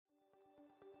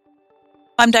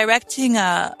I'm directing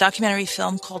a documentary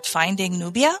film called Finding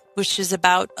Nubia, which is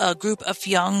about a group of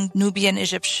young Nubian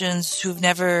Egyptians who've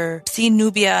never seen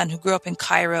Nubia and who grew up in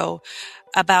Cairo,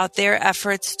 about their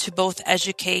efforts to both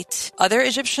educate other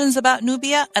Egyptians about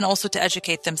Nubia and also to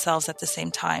educate themselves at the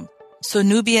same time. So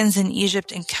Nubians in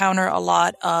Egypt encounter a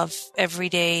lot of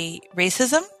everyday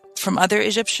racism from other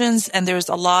Egyptians, and there's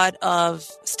a lot of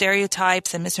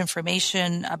stereotypes and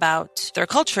misinformation about their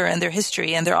culture and their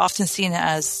history, and they're often seen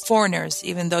as foreigners,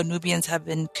 even though Nubians have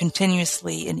been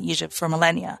continuously in Egypt for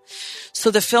millennia. So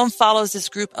the film follows this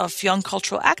group of young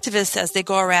cultural activists as they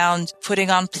go around putting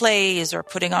on plays or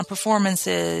putting on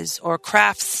performances or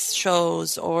crafts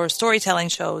shows or storytelling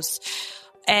shows.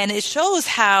 And it shows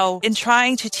how in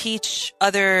trying to teach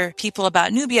other people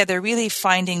about Nubia, they're really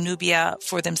finding Nubia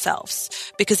for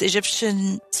themselves. Because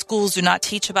Egyptian schools do not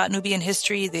teach about Nubian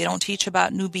history. They don't teach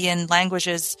about Nubian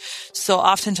languages. So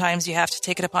oftentimes you have to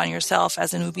take it upon yourself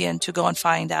as a Nubian to go and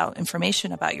find out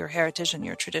information about your heritage and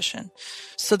your tradition.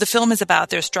 So the film is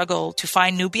about their struggle to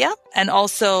find Nubia and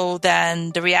also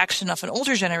then the reaction of an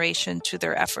older generation to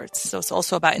their efforts. So it's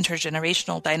also about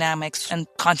intergenerational dynamics and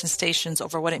contestations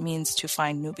over what it means to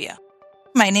find Nubia.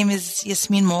 My name is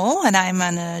Yasmin Mol, and I'm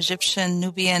an Egyptian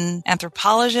Nubian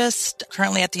anthropologist,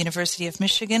 currently at the University of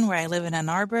Michigan, where I live in Ann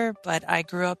Arbor, but I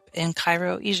grew up in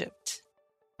Cairo, Egypt.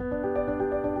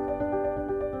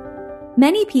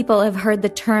 Many people have heard the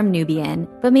term Nubian,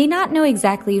 but may not know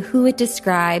exactly who it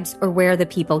describes or where the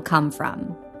people come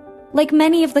from. Like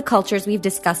many of the cultures we've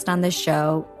discussed on this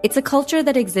show, it's a culture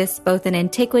that exists both in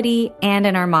antiquity and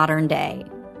in our modern day.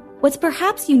 What's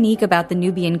perhaps unique about the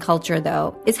Nubian culture,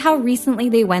 though, is how recently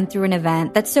they went through an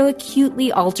event that so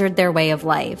acutely altered their way of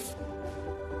life.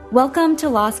 Welcome to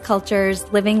Lost Cultures,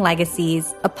 Living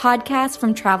Legacies, a podcast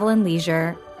from Travel and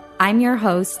Leisure. I'm your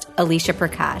host, Alicia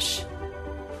Prakash.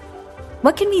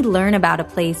 What can we learn about a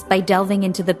place by delving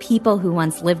into the people who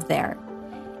once lived there?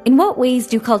 In what ways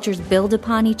do cultures build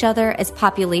upon each other as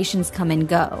populations come and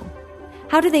go?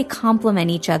 How do they complement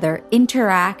each other,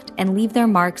 interact, and leave their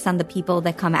marks on the people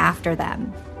that come after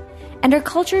them? And are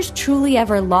cultures truly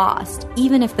ever lost,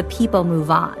 even if the people move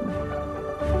on?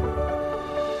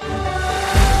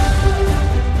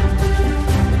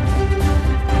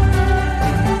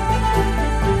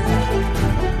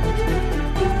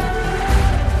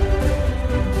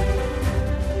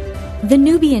 The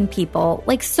Nubian people,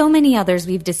 like so many others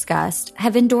we've discussed,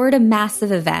 have endured a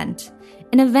massive event.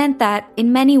 An event that,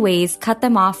 in many ways, cut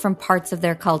them off from parts of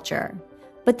their culture.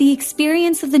 But the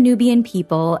experience of the Nubian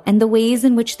people and the ways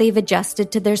in which they've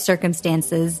adjusted to their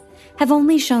circumstances have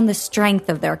only shown the strength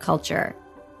of their culture.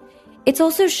 It's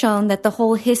also shown that the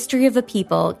whole history of a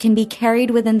people can be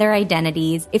carried within their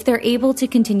identities if they're able to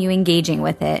continue engaging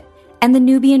with it, and the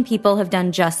Nubian people have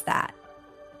done just that.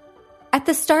 At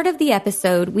the start of the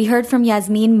episode, we heard from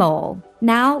Yasmin Mol.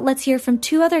 Now, let's hear from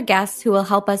two other guests who will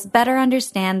help us better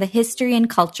understand the history and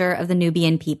culture of the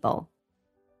Nubian people.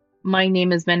 My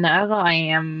name is Menna Agha. I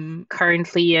am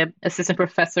currently an assistant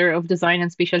professor of design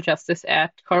and spatial justice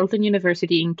at Carleton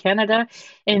University in Canada,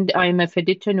 and I'm a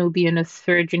Fadita Nubian, a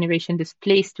third-generation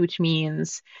displaced, which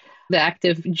means the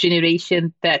active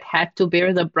generation that had to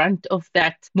bear the brunt of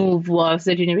that move was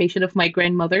the generation of my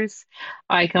grandmothers.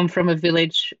 I come from a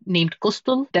village named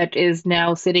Kustul that is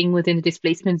now sitting within the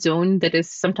displacement zone that is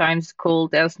sometimes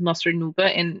called as Nasr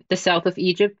Nuba in the south of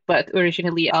Egypt, but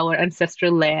originally our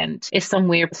ancestral land is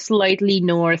somewhere slightly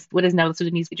north, what is now the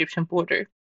Sudanese-Egyptian border.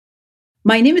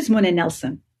 My name is Mona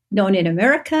Nelson, known in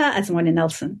America as Mona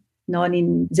Nelson, known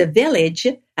in the village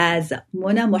as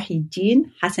Mona Muhyiddin,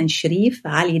 Hassan Sharif,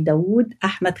 Ali Dawood,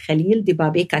 Ahmed Khalil,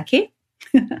 Dibabe Kake.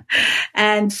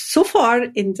 And so far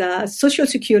in the Social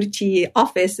Security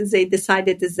office, they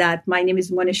decided that my name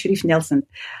is Mona Sharif Nelson.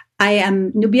 I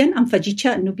am Nubian. I'm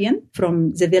Fajicha Nubian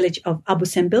from the village of Abu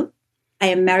Simbel. I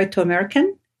am married to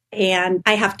American, and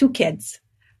I have two kids,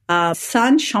 a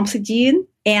son, Shamsuddin,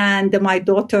 and my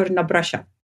daughter, Nabrasha.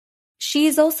 She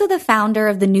is also the founder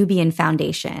of the Nubian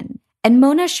Foundation. And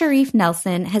Mona Sharif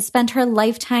Nelson has spent her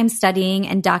lifetime studying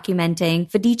and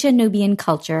documenting Fadita Nubian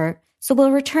culture, so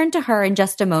we'll return to her in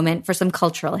just a moment for some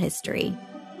cultural history.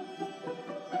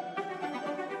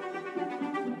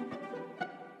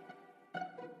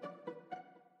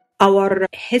 Our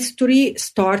history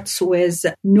starts with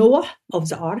Noah of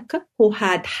the Ark, who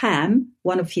had Ham,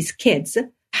 one of his kids.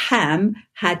 Ham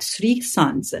had 3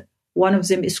 sons. One of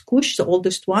them is Cush, the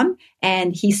oldest one,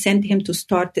 and he sent him to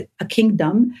start a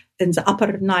kingdom in the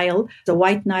upper Nile. The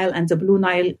White Nile and the Blue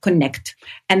Nile connect.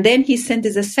 And then he sent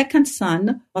his second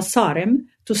son, Asarim,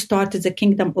 to start the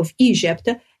kingdom of Egypt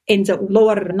in the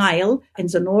lower Nile in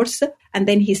the north. And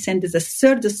then he sent his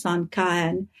third son,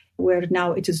 Kaan, where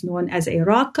now it is known as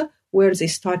Iraq, where they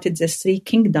started the three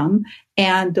kingdom.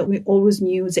 And we always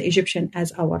knew the Egyptian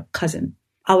as our cousin.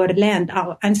 Our land,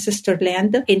 our ancestor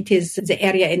land, it is the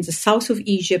area in the south of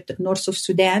Egypt, north of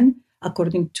Sudan,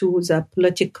 according to the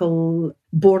political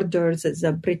borders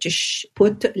the British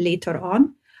put later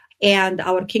on. And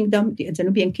our kingdom, the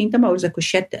Nubian kingdom, or the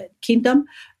Kushet kingdom,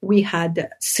 we had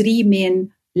three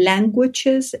main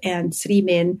languages and three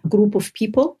main group of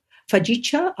people.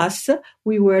 Fajicha, us,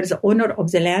 we were the owner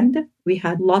of the land. We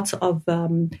had lots of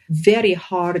very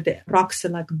hard rocks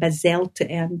like basalt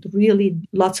and really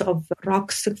lots of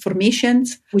rocks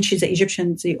formations, which the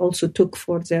Egyptians, they also took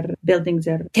for their building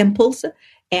their temples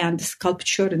and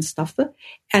sculpture and stuff.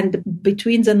 And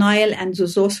between the Nile and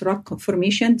those rock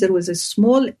formations, there was a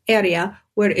small area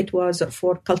where it was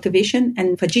for cultivation.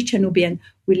 And Fajicha Nubian,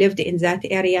 we lived in that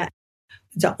area.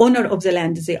 The owner of the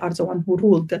land, they are the one who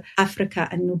ruled Africa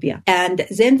and Nubia. And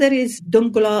then there is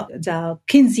Dongla, the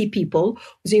Kinzi people.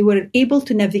 They were able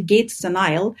to navigate the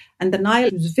Nile, and the Nile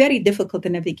was very difficult to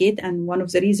navigate. And one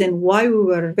of the reasons why we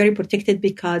were very protected,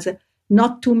 because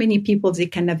not too many people, they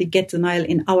can navigate the Nile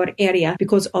in our area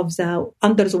because of the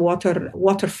under the water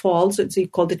waterfalls. They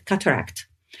called it cataract.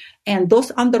 And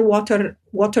those underwater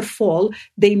waterfall,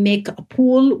 they make a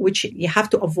pool, which you have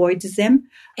to avoid them.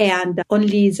 And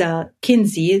only the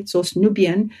Kinzi, those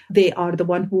Nubian, they are the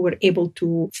one who were able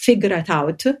to figure it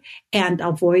out and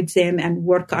avoid them and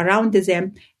work around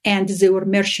them. And they were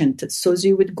merchants. So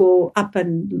they would go up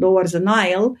and lower the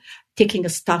Nile, taking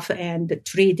stuff and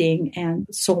trading and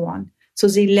so on. So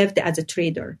they lived as a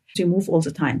trader. They move all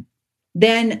the time.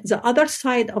 Then the other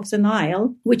side of the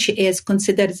Nile, which is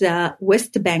considered the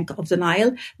west bank of the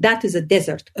Nile, that is a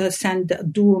desert, sand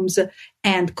dunes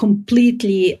and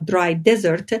completely dry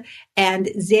desert. And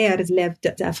there lived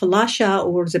the Falasha,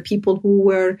 or the people who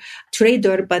were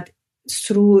trader, but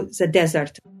through the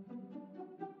desert.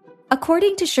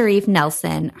 According to Sharif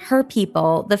Nelson, her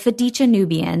people, the Fadicha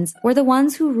Nubians, were the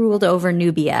ones who ruled over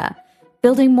Nubia,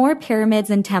 building more pyramids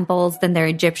and temples than their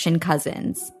Egyptian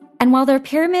cousins. And while their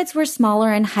pyramids were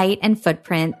smaller in height and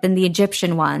footprint than the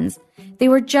Egyptian ones, they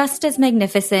were just as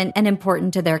magnificent and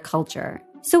important to their culture.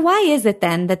 So why is it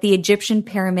then that the Egyptian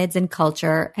pyramids and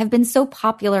culture have been so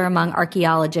popular among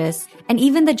archaeologists and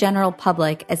even the general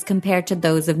public as compared to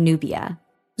those of Nubia?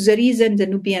 The reason the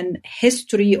Nubian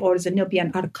history or the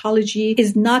Nubian archaeology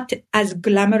is not as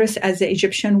glamorous as the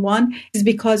Egyptian one is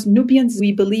because Nubians,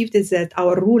 we believed is that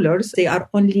our rulers, they are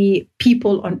only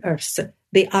people on earth.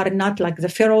 They are not like the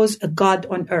pharaohs, a god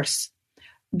on earth.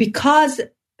 Because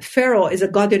pharaoh is a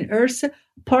god on earth,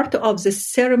 part of the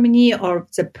ceremony or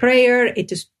the prayer,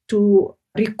 it is to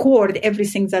record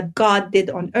everything that God did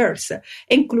on earth,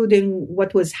 including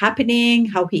what was happening,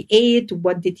 how he ate,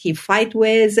 what did he fight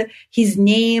with, his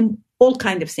name, all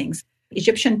kinds of things.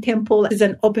 Egyptian temple is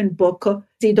an open book.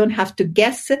 They don't have to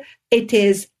guess. It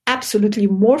is absolutely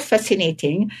more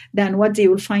fascinating than what they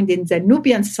will find in the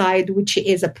Nubian side, which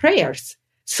is prayers.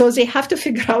 So they have to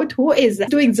figure out who is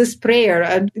doing this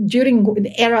prayer during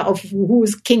the era of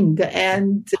who's king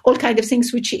and all kinds of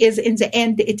things, which is in the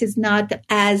end, it is not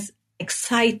as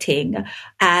exciting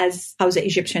as how the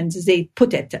Egyptians, they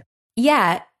put it.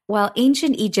 Yet, while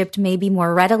ancient Egypt may be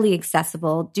more readily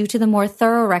accessible due to the more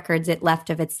thorough records it left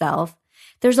of itself,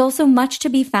 there's also much to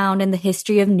be found in the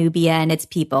history of Nubia and its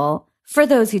people, for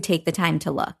those who take the time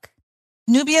to look.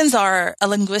 Nubians are a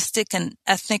linguistic and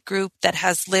ethnic group that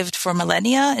has lived for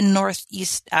millennia in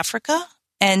Northeast Africa.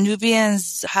 And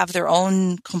Nubians have their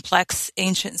own complex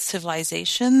ancient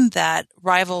civilization that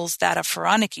rivals that of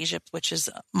Pharaonic Egypt, which is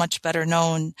much better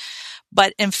known.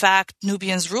 But in fact,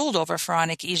 Nubians ruled over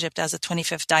Pharaonic Egypt as a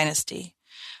 25th dynasty.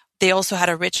 They also had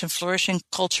a rich and flourishing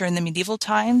culture in the medieval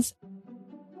times.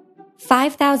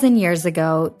 5,000 years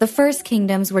ago, the first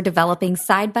kingdoms were developing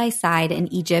side by side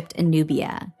in Egypt and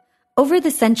Nubia. Over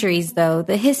the centuries, though,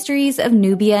 the histories of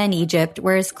Nubia and Egypt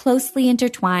were as closely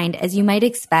intertwined as you might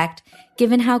expect,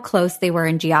 given how close they were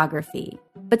in geography.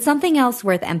 But something else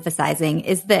worth emphasizing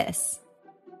is this.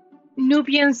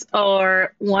 Nubians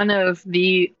are one of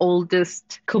the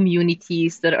oldest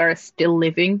communities that are still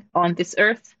living on this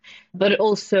earth, but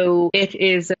also it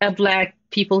is a Black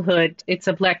peoplehood. It's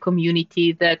a Black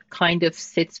community that kind of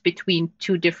sits between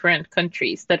two different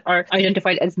countries that are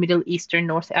identified as Middle Eastern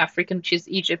North African, which is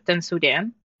Egypt and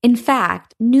Sudan. In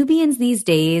fact, Nubians these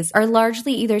days are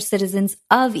largely either citizens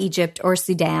of Egypt or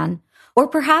Sudan, or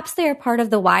perhaps they are part of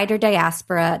the wider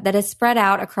diaspora that has spread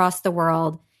out across the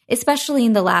world, especially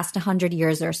in the last 100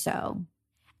 years or so.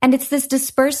 And it's this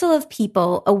dispersal of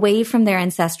people away from their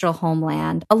ancestral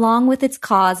homeland, along with its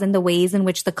cause and the ways in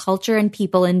which the culture and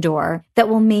people endure, that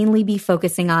we'll mainly be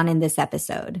focusing on in this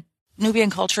episode.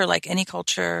 Nubian culture, like any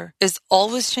culture, is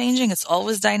always changing. It's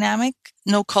always dynamic.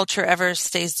 No culture ever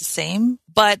stays the same.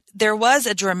 But there was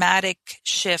a dramatic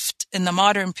shift in the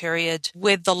modern period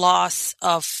with the loss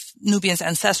of Nubians'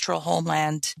 ancestral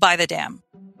homeland by the dam.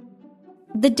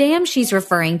 The dam she's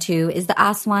referring to is the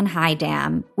Aswan High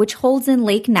Dam, which holds in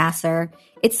Lake Nasser,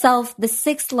 itself the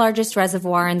sixth largest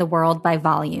reservoir in the world by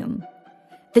volume.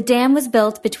 The dam was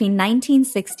built between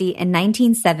 1960 and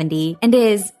 1970 and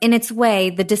is, in its way,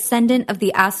 the descendant of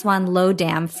the Aswan Low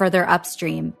Dam further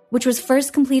upstream, which was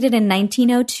first completed in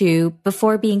 1902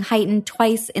 before being heightened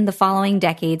twice in the following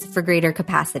decades for greater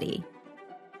capacity.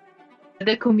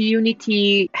 The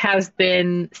community has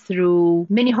been through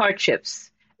many hardships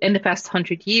in the past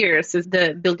 100 years is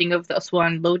the building of the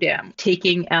Aswan Low Dam,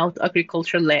 taking out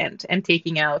agricultural land and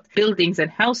taking out buildings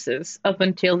and houses up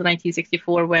until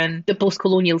 1964 when the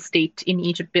post-colonial state in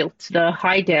Egypt built the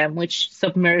High Dam, which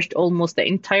submerged almost the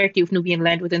entirety of Nubian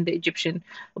land within the Egyptian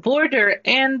border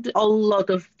and a lot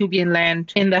of Nubian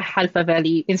land in the Halfa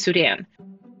Valley in Sudan.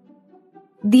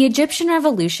 The Egyptian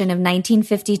Revolution of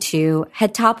 1952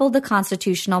 had toppled the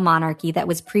constitutional monarchy that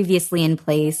was previously in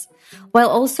place, while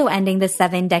also ending the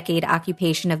 7-decade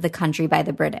occupation of the country by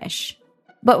the British.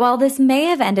 But while this may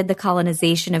have ended the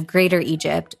colonization of Greater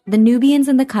Egypt, the Nubians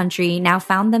in the country now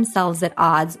found themselves at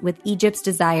odds with Egypt's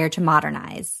desire to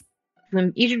modernize.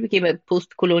 When Egypt became a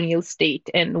post-colonial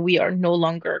state and we are no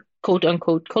longer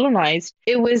quote-unquote colonized,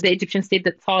 it was the Egyptian state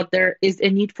that thought there is a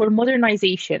need for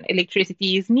modernization.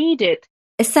 Electricity is needed.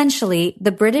 Essentially,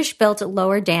 the British-built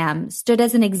Lower Dam stood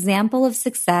as an example of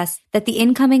success that the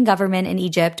incoming government in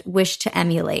Egypt wished to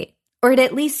emulate, or it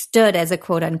at least stood as a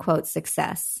quote-unquote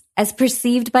success, as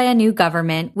perceived by a new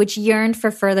government which yearned for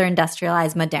further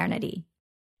industrialized modernity.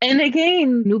 And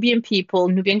again, Nubian people,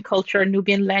 Nubian culture,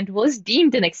 Nubian land was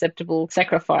deemed an acceptable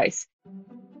sacrifice.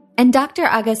 And Dr.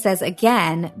 Aga says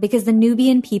again, because the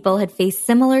Nubian people had faced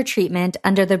similar treatment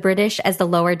under the British as the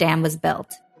Lower Dam was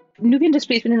built. Nubian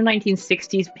displacement in the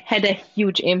 1960s had a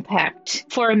huge impact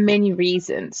for many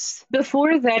reasons.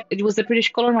 Before that, it was the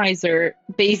British colonizer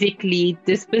basically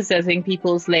dispossessing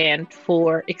people's land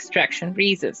for extraction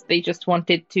reasons. They just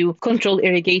wanted to control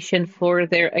irrigation for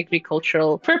their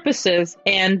agricultural purposes,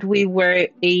 and we were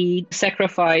a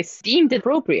sacrifice deemed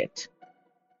appropriate.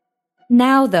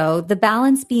 Now, though, the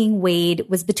balance being weighed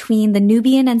was between the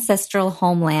Nubian ancestral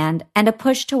homeland and a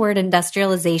push toward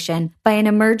industrialization by an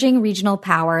emerging regional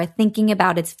power thinking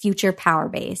about its future power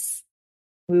base.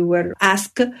 We were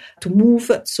asked to move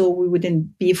so we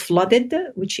wouldn't be flooded,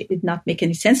 which did not make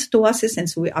any sense to us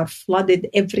since we are flooded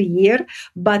every year.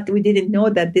 But we didn't know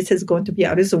that this is going to be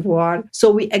a reservoir.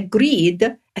 So we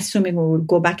agreed, assuming we would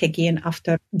go back again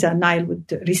after the Nile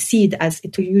would recede as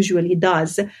it usually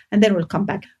does, and then we'll come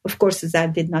back. Of course,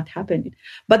 that did not happen.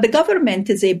 But the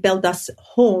government, they built us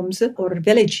homes or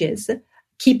villages,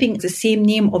 keeping the same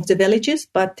name of the villages,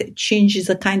 but changes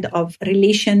the kind of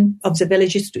relation of the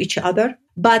villages to each other.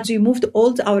 But we moved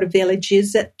all our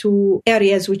villages to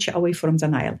areas which are away from the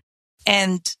Nile.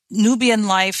 And Nubian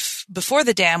life before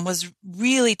the dam was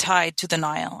really tied to the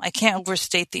Nile. I can't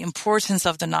overstate the importance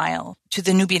of the Nile to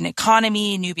the Nubian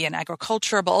economy, Nubian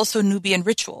agriculture, but also Nubian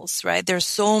rituals, right? There's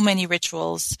so many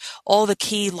rituals. All the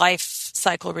key life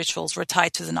cycle rituals were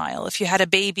tied to the Nile. If you had a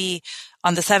baby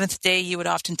on the 7th day, you would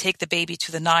often take the baby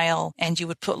to the Nile and you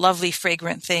would put lovely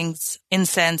fragrant things,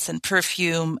 incense and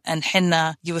perfume and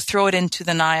henna. You would throw it into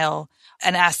the Nile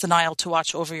and ask the Nile to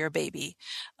watch over your baby.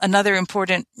 Another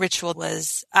important ritual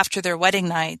was after their wedding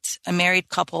night, a married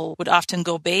couple would often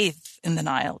go bathe in the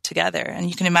Nile together. And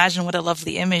you can imagine what a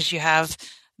lovely image you have,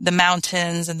 the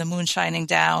mountains and the moon shining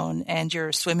down and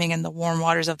you're swimming in the warm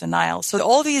waters of the Nile. So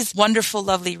all these wonderful,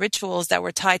 lovely rituals that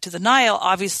were tied to the Nile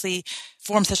obviously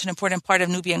form such an important part of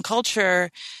Nubian culture.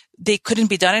 They couldn't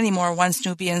be done anymore once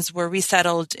Nubians were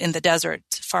resettled in the desert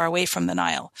far away from the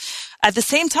Nile. At the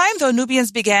same time, though,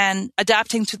 Nubians began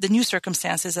adapting to the new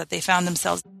circumstances that they found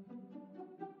themselves.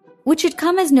 Which had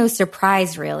come as no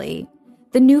surprise, really.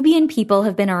 The Nubian people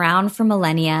have been around for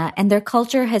millennia, and their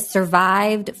culture has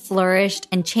survived, flourished,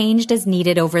 and changed as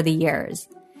needed over the years.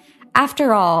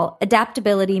 After all,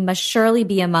 adaptability must surely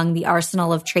be among the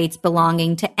arsenal of traits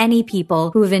belonging to any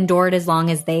people who have endured as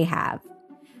long as they have.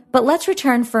 But let's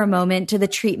return for a moment to the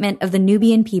treatment of the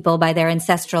Nubian people by their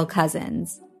ancestral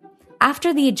cousins.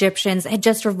 After the Egyptians had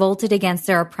just revolted against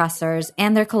their oppressors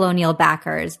and their colonial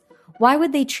backers, why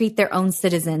would they treat their own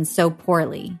citizens so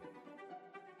poorly?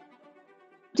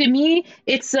 To me,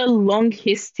 it's a long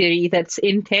history that's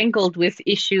entangled with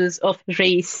issues of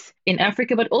race in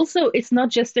Africa, but also it's not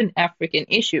just an African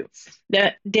issue.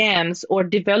 The dams or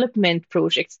development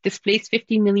projects displace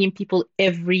 50 million people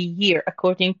every year,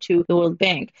 according to the World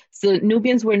Bank. So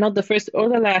Nubians were not the first or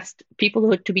the last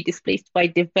people to be displaced by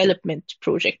development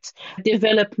projects.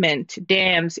 Development,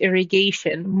 dams,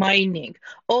 irrigation, mining,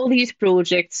 all these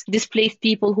projects displace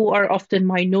people who are often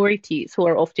minorities, who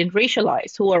are often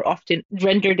racialized, who are often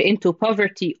rendered into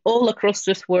poverty all across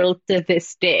this world to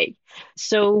this day.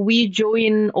 So we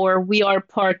join, or we are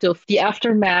part of the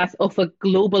aftermath of a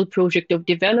global project of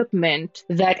development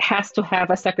that has to have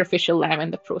a sacrificial lamb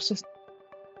in the process.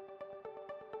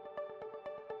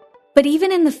 But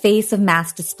even in the face of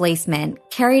mass displacement,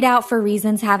 carried out for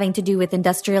reasons having to do with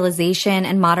industrialization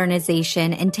and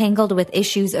modernization entangled with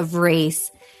issues of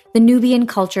race, the Nubian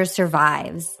culture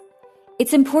survives.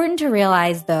 It's important to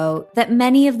realize, though, that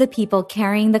many of the people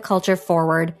carrying the culture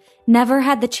forward never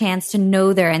had the chance to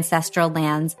know their ancestral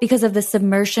lands because of the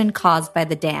submersion caused by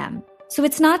the dam. So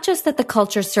it's not just that the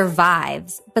culture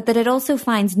survives, but that it also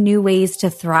finds new ways to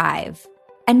thrive.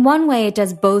 And one way it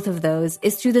does both of those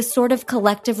is through the sort of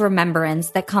collective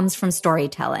remembrance that comes from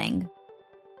storytelling.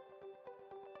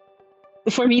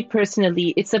 For me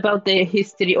personally, it's about the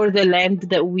history or the land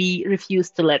that we refuse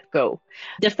to let go.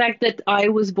 The fact that I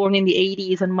was born in the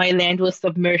 80s and my land was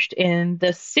submerged in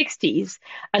the 60s,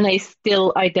 and I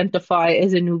still identify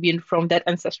as a Nubian from that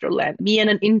ancestral land. Me and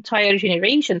an entire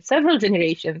generation, several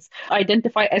generations,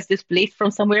 identify as displaced from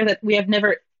somewhere that we have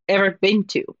never ever been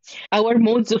to. Our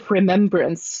modes of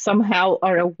remembrance somehow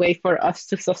are a way for us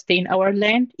to sustain our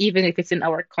land, even if it's in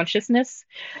our consciousness,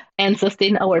 and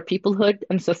sustain our peoplehood,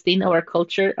 and sustain our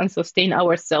culture, and sustain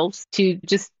ourselves to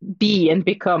just be and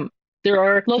become. There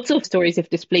are lots of stories of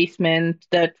displacement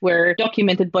that were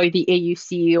documented by the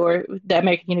AUC or the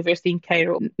American University in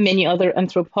Cairo, many other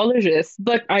anthropologists,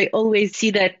 but I always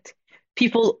see that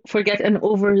people forget and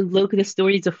overlook the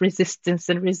stories of resistance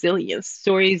and resilience,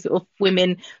 stories of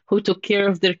women who took care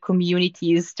of their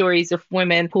communities, stories of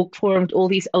women who formed all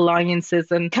these alliances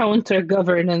and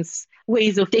counter-governance,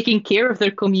 ways of taking care of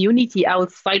their community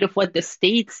outside of what the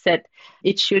state said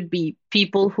it should be,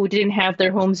 people who didn't have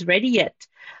their homes ready yet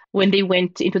when they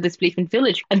went into this displacement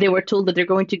village, and they were told that they're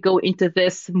going to go into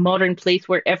this modern place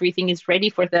where everything is ready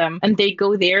for them. And they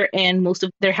go there and most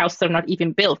of their houses are not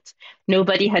even built.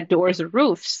 Nobody had doors or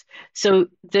roofs. So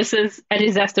this is a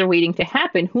disaster waiting to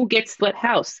happen. Who gets what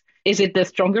house? Is it the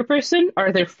stronger person?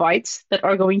 Are there fights that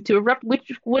are going to erupt, which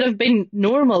would have been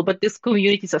normal, but this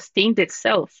community sustained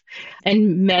itself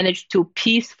and managed to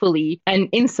peacefully and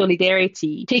in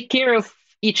solidarity take care of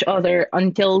each other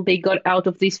until they got out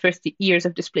of these first years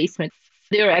of displacement.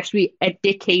 There were actually a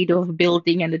decade of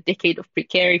building and a decade of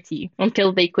precarity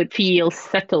until they could feel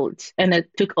settled. And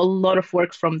it took a lot of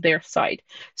work from their side.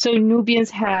 So Nubians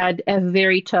had a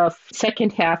very tough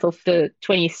second half of the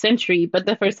 20th century, but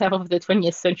the first half of the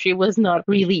 20th century was not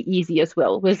really easy as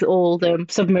well, with all the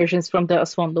submersions from the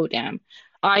Aswan Low Dam.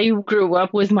 I grew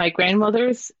up with my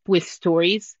grandmothers with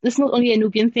stories. It's not only a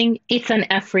Nubian thing, it's an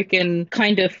African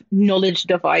kind of knowledge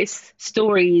device.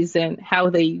 Stories and how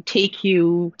they take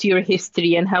you to your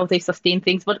history and how they sustain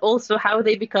things, but also how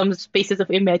they become spaces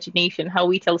of imagination, how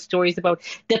we tell stories about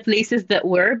the places that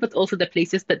were, but also the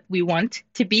places that we want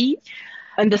to be.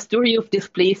 And the story of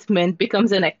displacement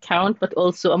becomes an account, but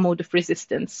also a mode of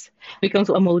resistance, becomes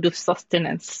a mode of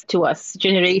sustenance to us,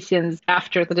 generations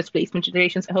after the displacement,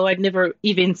 generations who had never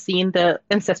even seen the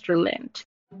ancestral land.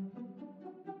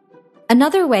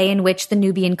 Another way in which the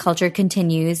Nubian culture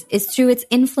continues is through its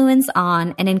influence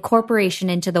on and incorporation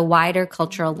into the wider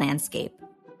cultural landscape.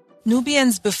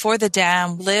 Nubians before the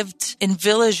dam lived in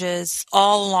villages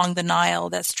all along the Nile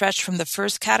that stretched from the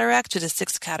first cataract to the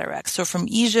sixth cataract. So from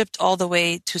Egypt all the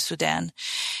way to Sudan.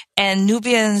 And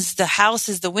Nubians, the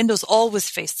houses, the windows always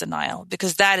faced the Nile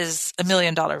because that is $1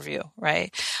 million view,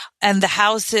 right? And the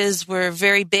houses were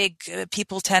very big.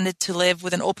 People tended to live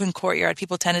with an open courtyard.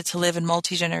 People tended to live in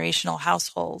multi-generational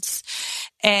households.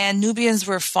 And Nubians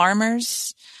were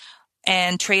farmers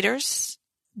and traders.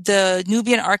 The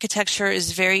Nubian architecture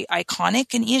is very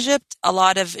iconic in Egypt. A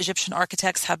lot of Egyptian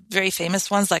architects have very famous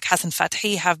ones like Hassan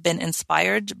Fathi have been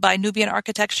inspired by Nubian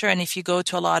architecture. And if you go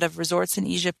to a lot of resorts in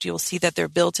Egypt, you'll see that they're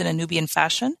built in a Nubian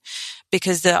fashion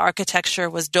because the architecture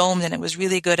was domed and it was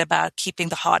really good about keeping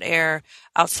the hot air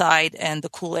outside and the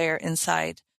cool air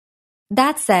inside.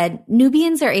 That said,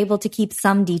 Nubians are able to keep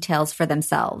some details for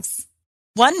themselves.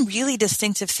 One really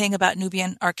distinctive thing about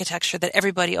Nubian architecture that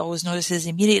everybody always notices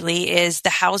immediately is the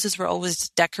houses were always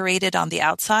decorated on the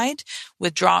outside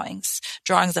with drawings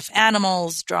of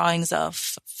animals, drawings of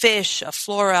fish, of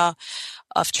flora.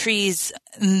 of trees.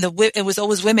 And it was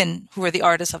always women who were the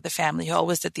artists of the family who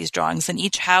always did these drawings, and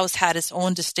each house had its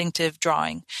own distinctive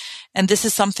drawing. And this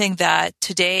is something that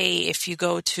today, if you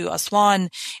go to Aswan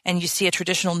and you see a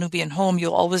traditional Nubian home,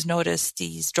 you'll always notice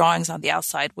these drawings on the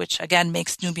outside, which again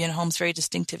makes Nubian homes very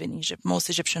distinctive in Egypt. Most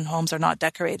Egyptian homes are not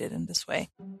decorated in this way.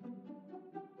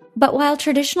 But while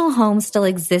traditional homes still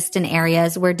exist in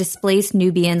areas where displaced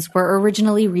Nubians were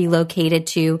originally relocated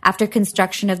to after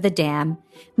construction of the dam,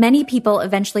 many people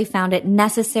eventually found it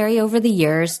necessary over the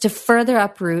years to further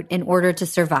uproot in order to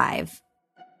survive.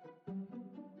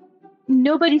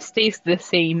 Nobody stays the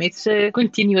same. It's a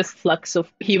continuous flux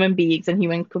of human beings and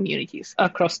human communities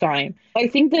across time. I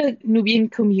think the Nubian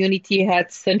community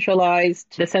had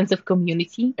centralized the sense of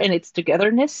community and its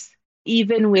togetherness,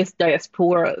 even with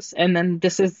diasporas. And then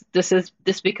this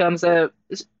becomes a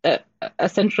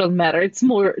central matter. It's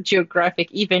more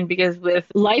geographic, even because with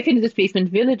life in displacement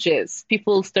villages,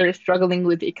 people started struggling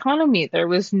with the economy. There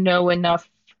was no enough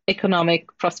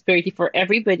economic prosperity for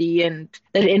everybody, and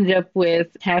that ended up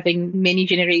with having many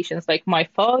generations like my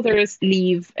father's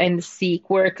leave and seek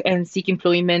work and seek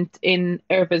employment in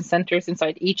urban centers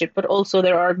inside Egypt. But also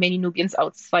there are many Nubians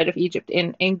outside of Egypt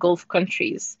in Gulf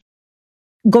countries.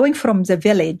 Going from the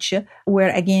village,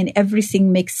 where again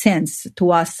everything makes sense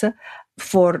to us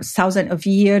for thousands of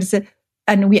years,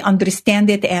 and we understand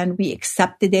it and we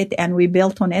accepted it and we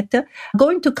built on it.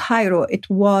 Going to Cairo, it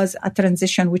was a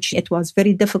transition which it was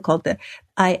very difficult.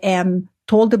 I am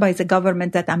told by the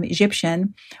government that I'm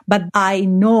Egyptian, but I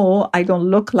know I don't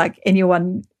look like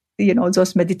anyone,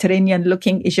 those Mediterranean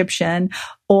looking Egyptian,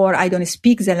 or I don't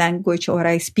speak the language, or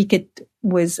I speak it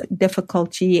with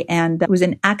difficulty and with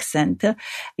an accent.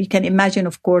 You can imagine,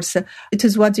 of course, it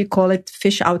is what you call it,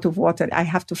 fish out of water. I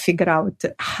have to figure out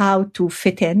how to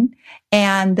fit in.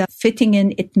 And fitting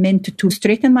in, it meant to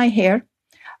straighten my hair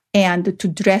and to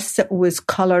dress with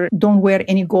color. Don't wear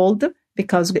any gold,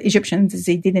 because the Egyptians,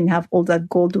 they didn't have all that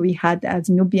gold we had as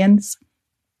Nubians.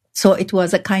 So it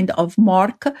was a kind of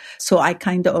mark. So I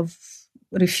kind of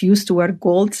refused to wear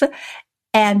golds.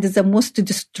 And the most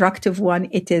destructive one,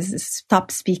 it is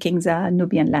stop speaking the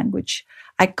Nubian language.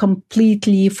 I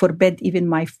completely forbid even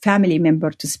my family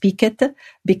member to speak it,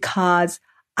 because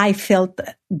I felt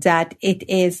that it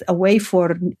is a way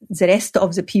for the rest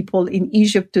of the people in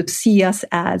Egypt to see us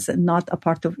as not a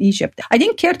part of Egypt. I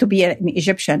didn't care to be an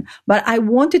Egyptian, but I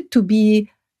wanted to be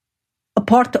a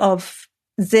part of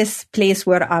this place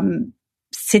where I'm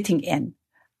sitting in.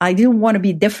 I didn't want to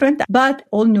be different, but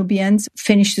all Nubians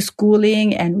finished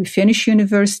schooling and we finished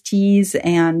universities.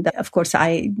 And of course,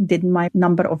 I did my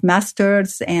number of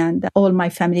masters, and all my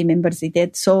family members, they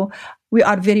did. So we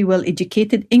are very well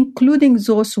educated, including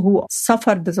those who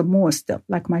suffered the most,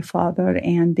 like my father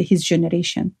and his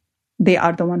generation. They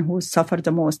are the one who suffered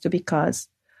the most, because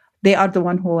they are the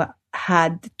one who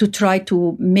had to try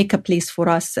to make a place for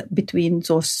us between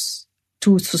those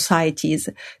two societies,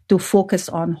 to focus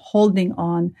on holding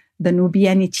on the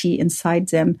Nubianity inside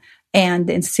them, and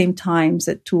at the same time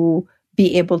to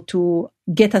be able to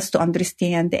get us to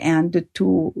understand and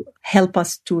to help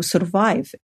us to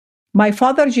survive. My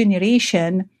father's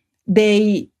generation,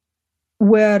 they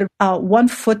were 1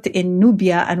 foot in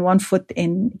Nubia and 1 foot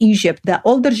in Egypt. The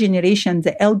older generation,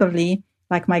 the elderly,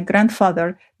 like my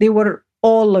grandfather, they were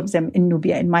all of them in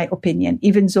Nubia, in my opinion.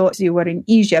 Even though they were in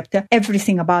Egypt,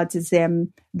 everything about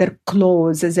them, their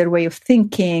clothes, their way of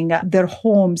thinking, their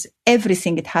homes,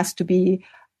 everything, it has to be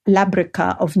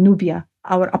Labrica of Nubia.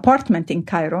 Our apartment in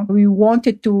Cairo, we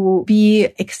wanted to be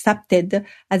accepted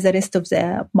as the rest of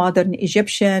the modern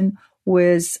Egyptian,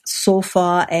 with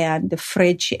sofa and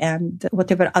fridge and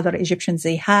whatever other Egyptians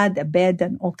they had, a bed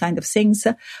and all kind of things.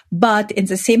 But in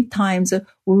the same times,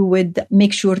 we would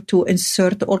make sure to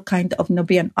insert all kind of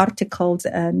Nubian articles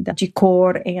and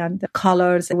decor and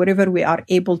colors, wherever we are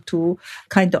able to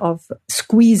kind of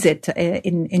squeeze it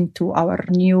into our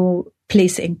new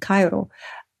place in Cairo.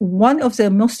 One of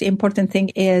the most important thing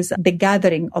is the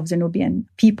gathering of the Nubian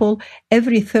people.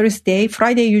 Every Thursday,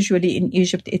 Friday usually in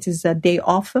Egypt, it is a day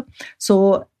off.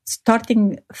 So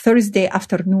starting Thursday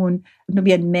afternoon,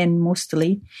 Nubian men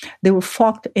mostly, they will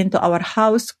flock into our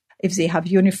house if they have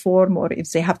uniform or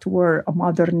if they have to wear a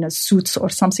modern suits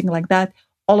or something like that.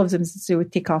 All of them, they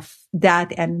would take off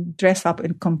that and dress up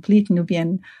in complete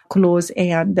Nubian clothes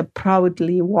and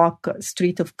proudly walk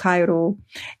street of Cairo.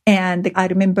 And I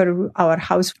remember our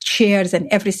house chairs and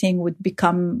everything would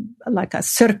become like a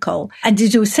circle. And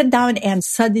you would sit down and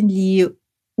suddenly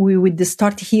we would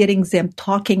start hearing them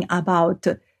talking about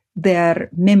their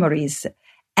memories.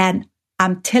 And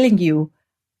I'm telling you,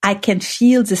 I can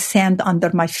feel the sand under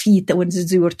my feet when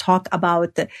they would talk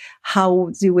about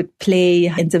how they would play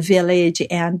in the village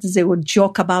and they would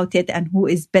joke about it and who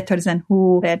is better than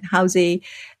who and how they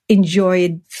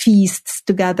enjoyed feasts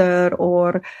together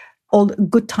or all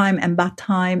good time and bad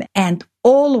time. And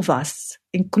all of us,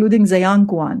 including the young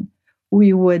one,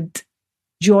 we would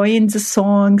join the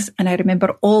songs. And I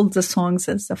remember all the songs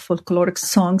as the folkloric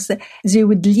songs. They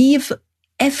would leave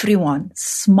everyone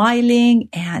smiling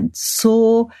and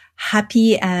so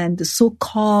happy and so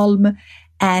calm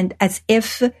and as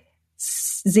if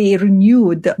they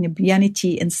renewed the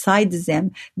Nubianity inside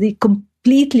them. They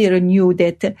completely renewed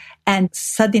it and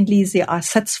suddenly they are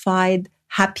satisfied,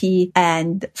 happy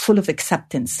and full of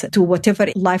acceptance to whatever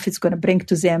life is going to bring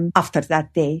to them after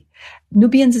that day.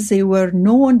 Nubians, they were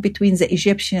known between the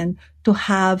Egyptians to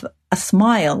have a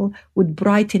smile would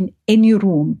brighten any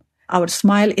room. Our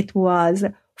smile, it was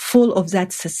full of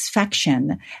that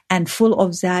satisfaction and full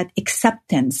of that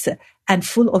acceptance and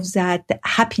full of that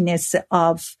happiness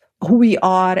of who we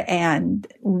are and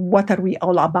what are we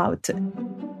all about.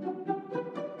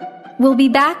 We'll be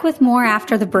back with more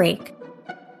after the break.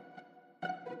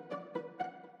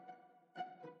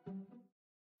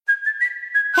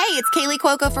 Hey, it's Kaylee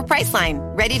Cuoco for Priceline.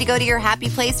 Ready to go to your happy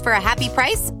place for a happy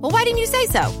price? Well, why didn't you say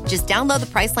so? Just download the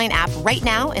Priceline app right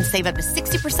now and save up to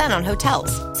 60% on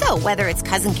hotels. So whether it's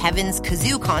Cousin Kevin's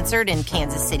Kazoo Concert in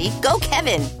Kansas City, go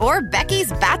Kevin, or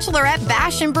Becky's Bachelorette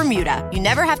Bash in Bermuda, you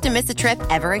never have to miss a trip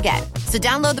ever again. So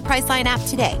download the Priceline app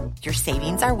today. Your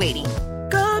savings are waiting.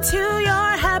 Go to your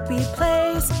happy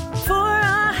place for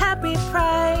a happy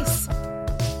price.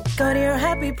 Go to your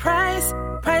happy price,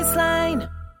 Priceline.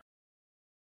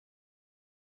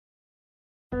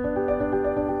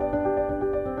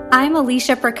 I'm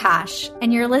Alicia Prakash,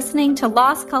 and you're listening to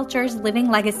Lost Cultures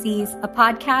Living Legacies, a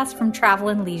podcast from Travel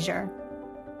and Leisure.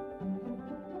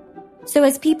 So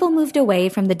as people moved away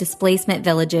from the displacement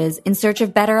villages in search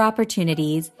of better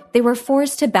opportunities, they were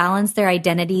forced to balance their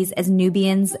identities as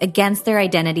Nubians against their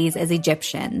identities as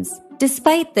Egyptians.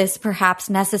 Despite this perhaps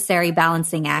necessary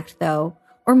balancing act, though,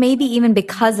 or maybe even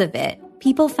because of it,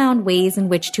 people found ways in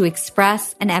which to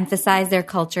express and emphasize their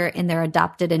culture in their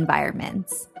adopted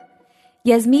environments.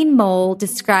 Yasmin Mole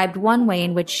described one way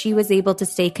in which she was able to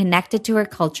stay connected to her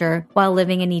culture while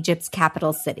living in Egypt's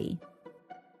capital city.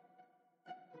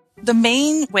 The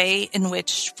main way in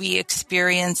which we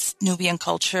experienced Nubian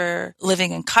culture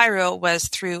living in Cairo was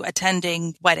through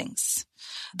attending weddings.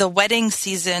 The wedding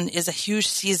season is a huge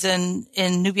season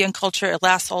in Nubian culture. It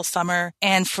lasts all summer.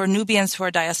 And for Nubians who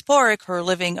are diasporic, who are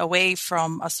living away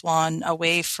from Aswan,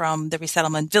 away from the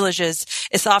resettlement villages,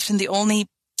 it's often the only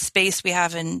space we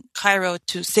have in Cairo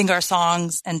to sing our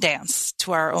songs and dance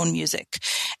to our own music.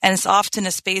 And it's often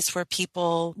a space where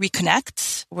people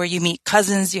reconnect, where you meet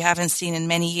cousins you haven't seen in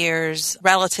many years,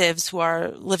 relatives who are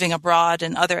living abroad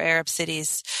in other Arab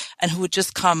cities and who would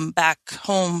just come back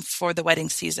home for the wedding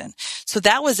season. So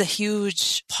that was a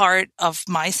huge part of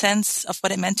my sense of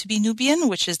what it meant to be Nubian,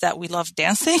 which is that we loved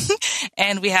dancing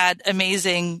and we had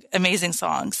amazing, amazing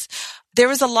songs. There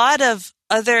was a lot of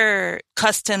other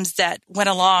customs that went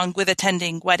along with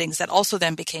attending weddings that also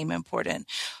then became important.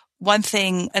 One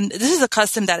thing, and this is a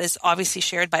custom that is obviously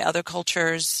shared by other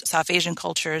cultures, South Asian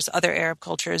cultures, other Arab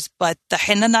cultures, but the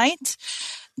henna night,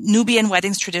 Nubian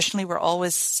weddings traditionally were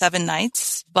always 7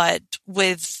 nights, but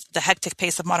with the hectic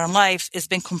pace of modern life, it's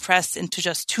been compressed into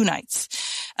just 2 nights.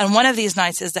 And one of these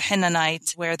nights is the henna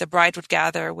night, where the bride would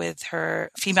gather with her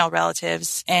female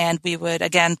relatives, and we would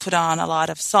again put on a lot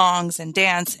of songs and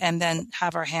dance and then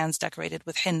have our hands decorated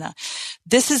with henna.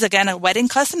 This is again a wedding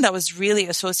custom that was really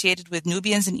associated with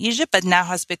Nubians in Egypt, but now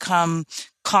has become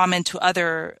common to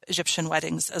other Egyptian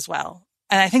weddings as well.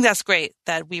 And I think that's great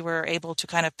that we were able to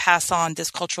kind of pass on this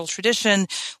cultural tradition,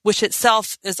 which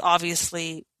itself is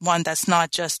obviously one that's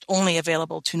not just only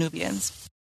available to Nubians.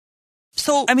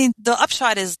 So, I mean, the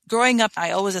upshot is growing up,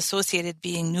 I always associated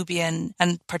being Nubian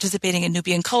and participating in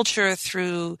Nubian culture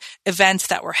through events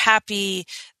that were happy,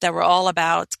 that were all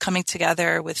about coming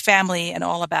together with family and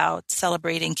all about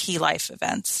celebrating key life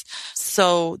events.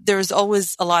 So there's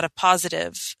always a lot of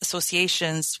positive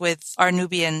associations with our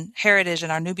Nubian heritage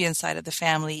and our Nubian side of the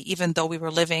family, even though we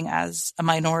were living as a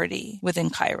minority within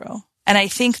Cairo. And I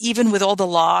think even with all the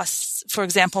loss, for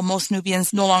example, most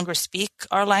Nubians no longer speak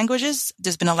our languages.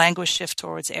 There's been a language shift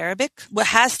towards Arabic. What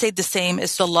has stayed the same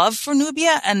is the love for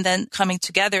Nubia and then coming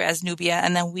together as Nubia.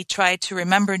 And then we try to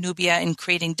remember Nubia in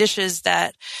creating dishes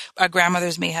that our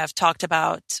grandmothers may have talked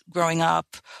about growing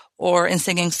up, or in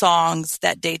singing songs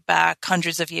that date back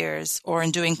hundreds of years, or in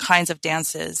doing kinds of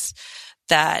dances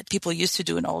that people used to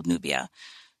do in old Nubia.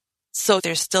 So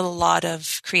there's still a lot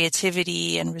of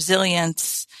creativity and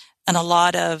resilience and a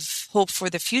lot of hope for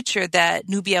the future that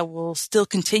Nubia will still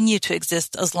continue to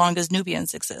exist as long as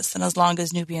Nubians exist and as long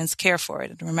as Nubians care for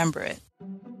it and remember it.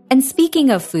 And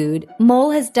speaking of food,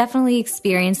 Mol has definitely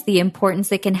experienced the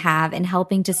importance it can have in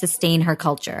helping to sustain her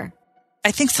culture.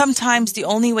 I think sometimes the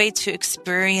only way to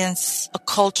experience a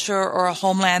culture or a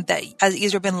homeland that has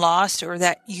either been lost or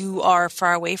that you are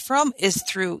far away from is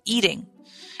through eating.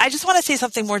 I just want to say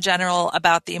something more general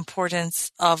about the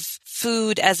importance of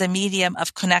food as a medium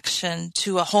of connection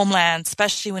to a homeland,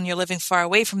 especially when you're living far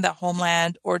away from that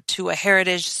homeland, or to a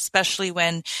heritage, especially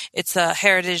when it's a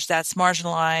heritage that's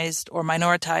marginalized or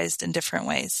minoritized in different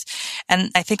ways. And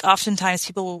I think oftentimes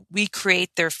people recreate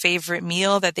their favorite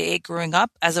meal that they ate growing up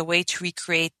as a way to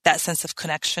recreate that sense of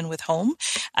connection with home.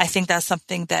 I think that's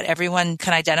something that everyone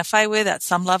can identify with at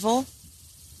some level.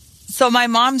 So my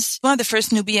mom's one of the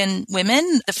first Nubian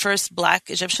women, the first Black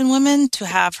Egyptian woman to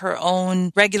have her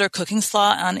own regular cooking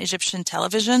slot on Egyptian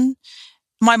television.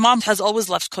 My mom has always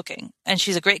loved cooking, and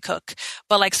she's a great cook.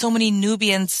 But like so many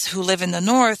Nubians who live in the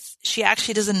north, she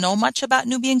actually doesn't know much about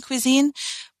Nubian cuisine.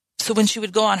 So when she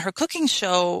would go on her cooking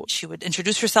show, she would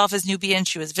introduce herself as Nubian.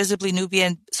 She was visibly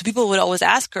Nubian. So people would always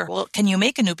ask her, well, can you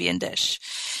make a Nubian dish?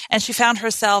 And she found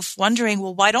herself wondering,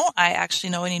 well, why don't I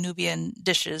actually know any Nubian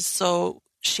dishes? So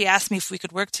she asked me if we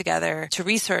could work together to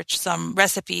research some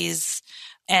recipes.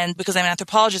 And because I'm an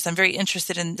anthropologist, I'm very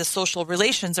interested in the social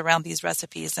relations around these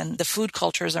recipes and the food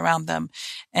cultures around them,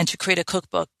 and to create a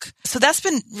cookbook. So that's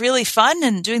been really fun.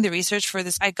 And doing the research for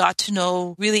this, I got to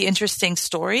know really interesting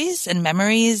stories and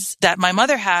memories that my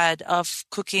mother had of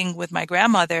cooking with my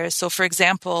grandmother. So for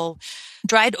example,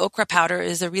 dried okra powder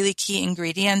is a really key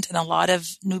ingredient in a lot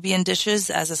of Nubian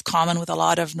dishes, as is common with a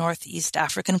lot of Northeast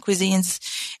African cuisines.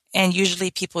 And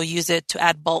usually people use it to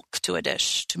add bulk to a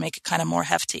dish to make it kind of more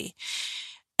hefty.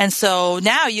 And so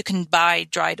now you can buy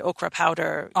dried okra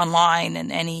powder online in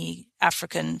any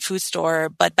African food store.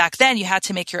 But back then you had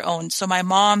to make your own. So my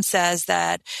mom says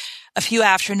that a few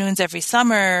afternoons every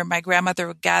summer, my grandmother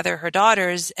would gather her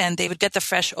daughters and they would get the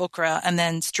fresh okra and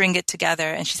then string it together.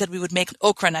 And she said we would make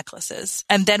okra necklaces.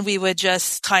 And then we would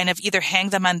just kind of either hang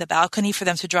them on the balcony for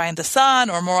them to dry in the sun,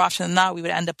 or more often than not, we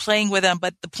would end up playing with them.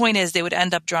 But the point is they would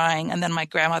end up drying, and then my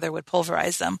grandmother would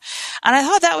pulverize them. And I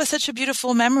thought that was such a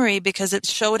beautiful memory because it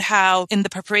showed how in the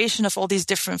preparation of all these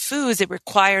different foods, it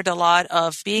required a lot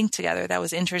of being together that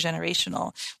was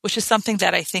intergenerational, which is something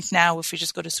that I think now if we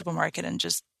just go to the supermarket and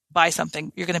just buy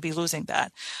something, you're going to be losing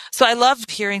that. So I love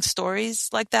hearing stories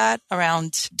like that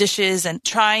around dishes and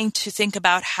trying to think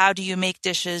about how do you make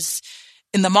dishes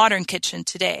in the modern kitchen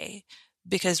today,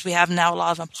 because we have now a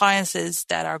lot of appliances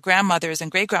that our grandmothers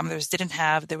and great-grandmothers didn't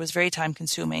have. That was very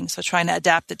time-consuming. So trying to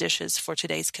adapt the dishes for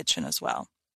today's kitchen as well.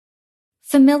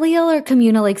 Familial or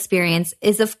communal experience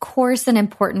is, of course, an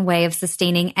important way of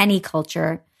sustaining any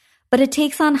culture, but it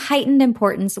takes on heightened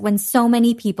importance when so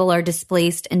many people are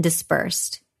displaced and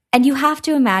dispersed. And you have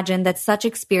to imagine that such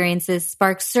experiences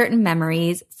spark certain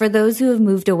memories for those who have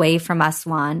moved away from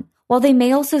Aswan, while they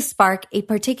may also spark a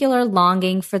particular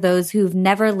longing for those who've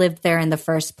never lived there in the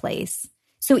first place.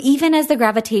 So even as the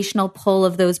gravitational pull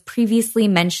of those previously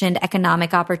mentioned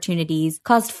economic opportunities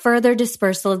caused further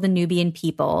dispersal of the Nubian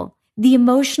people, the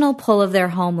emotional pull of their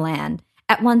homeland,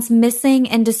 at once missing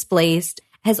and displaced,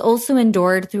 has also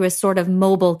endured through a sort of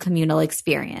mobile communal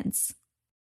experience.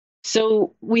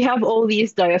 So we have all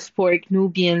these diasporic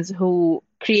Nubians who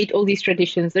create all these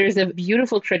traditions. There's a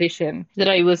beautiful tradition that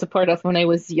I was a part of when I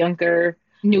was younger.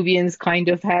 Nubians kind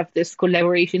of have this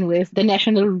collaboration with the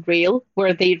National Rail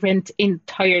where they rent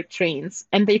entire trains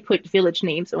and they put village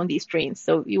names on these trains.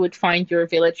 So you would find your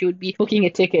village, you would be booking a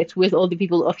ticket with all the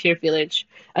people of your village,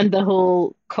 and the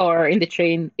whole car in the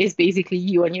train is basically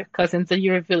you and your cousins and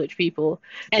your village people.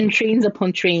 And trains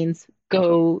upon trains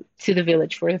go to the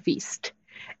village for a feast.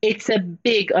 It's a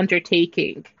big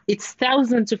undertaking. It's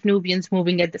thousands of Nubians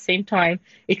moving at the same time.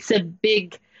 It's a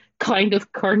big kind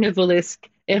of carnivalesque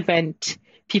event.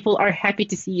 People are happy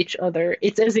to see each other.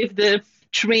 It's as if the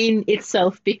train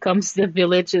itself becomes the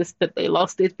villages that they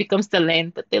lost. It becomes the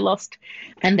land that they lost.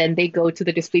 And then they go to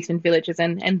the displacement villages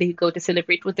and they go to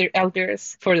celebrate with their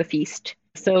elders for the feast.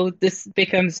 So this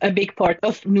becomes a big part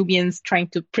of Nubians trying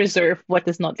to preserve what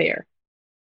is not there.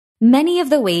 Many of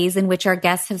the ways in which our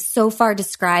guests have so far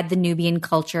described the Nubian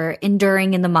culture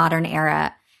enduring in the modern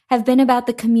era have been about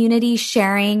the community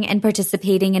sharing and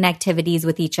participating in activities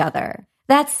with each other.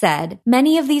 That said,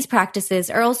 many of these practices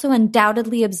are also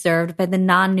undoubtedly observed by the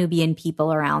non-Nubian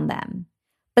people around them.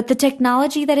 But the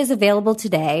technology that is available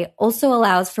today also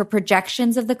allows for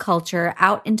projections of the culture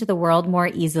out into the world more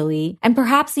easily and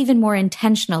perhaps even more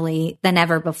intentionally than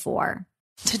ever before.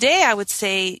 Today, I would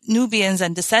say Nubians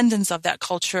and descendants of that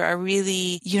culture are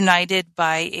really united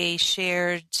by a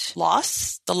shared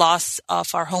loss, the loss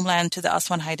of our homeland to the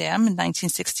Aswan High Dam in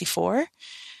 1964.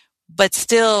 But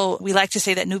still, we like to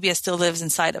say that Nubia still lives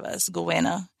inside of us,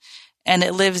 Gowena. And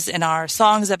it lives in our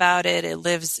songs about it. It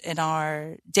lives in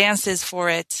our dances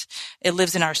for it. It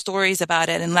lives in our stories about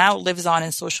it. And now it lives on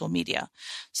in social media.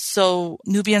 So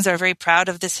Nubians are very proud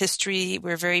of this history.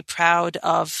 We're very proud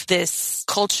of this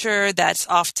culture that's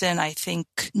often, I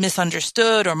think,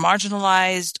 misunderstood or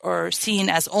marginalized or seen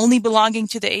as only belonging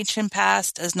to the ancient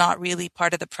past, as not really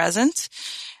part of the present.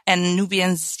 And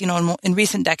Nubians, in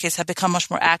recent decades have become much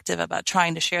more active about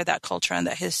trying to share that culture and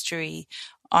that history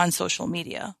on social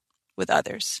media with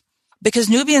others. Because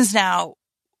Nubians now,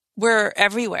 we're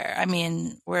everywhere. I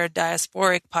mean, we're a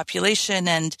diasporic population,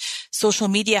 and social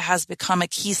media has become a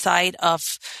key site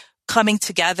of coming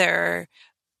together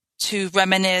to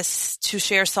reminisce, to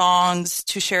share songs,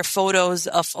 to share photos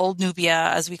of old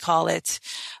Nubia, as we call it,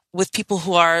 with people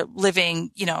who are living,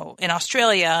 in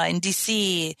Australia, in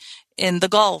DC, in the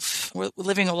Gulf. We're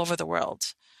living all over the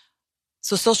world.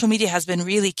 So social media has been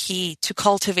really key to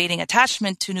cultivating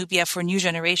attachment to Nubia for new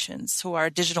generations who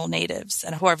are digital natives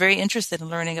and who are very interested in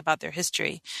learning about their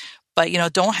history, but,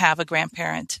 don't have a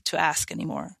grandparent to ask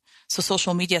anymore. So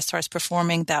social media starts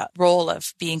performing that role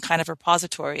of being kind of a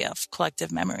repository of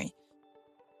collective memory.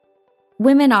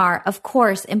 Women are, of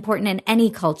course, important in any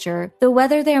culture, though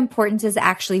whether their importance is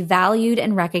actually valued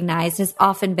and recognized has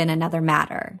often been another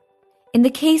matter. In the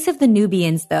case of the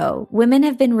Nubians, though, women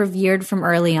have been revered from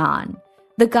early on.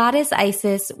 The goddess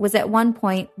Isis was at one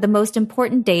point the most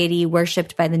important deity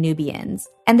worshipped by the Nubians,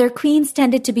 and their queens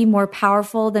tended to be more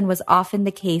powerful than was often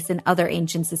the case in other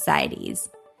ancient societies.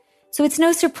 So it's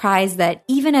no surprise that,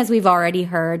 even as we've already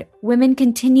heard, women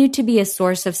continue to be a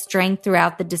source of strength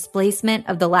throughout the displacement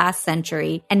of the last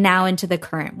century and now into the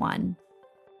current one.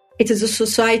 It is a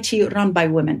society run by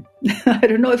women. I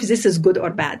don't know if this is good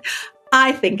or bad.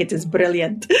 I think it is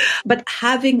brilliant. But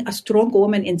having a strong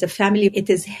woman in the family, it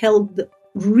is held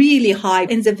really high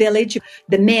in the village.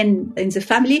 The men in the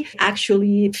family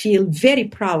actually feel very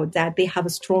proud that they have a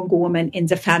strong woman in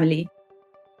the family.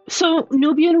 So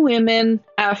Nubian women,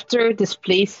 after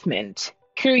displacement,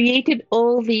 created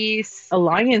all these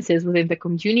alliances within the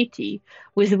community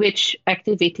with which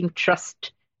activating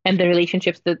trust and the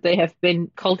relationships that they have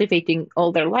been cultivating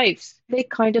all their lives. They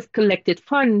kind of collected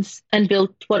funds and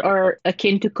built what are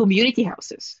akin to community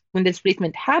houses. When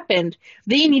displacement happened,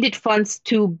 they needed funds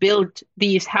to build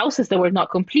these houses that were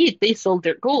not complete. They sold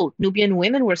their gold. Nubian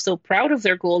women were so proud of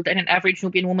their gold, and an average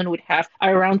Nubian woman would have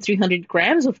around 300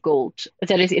 grams of gold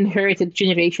that is inherited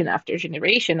generation after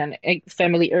generation. And a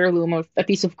family heirloom of a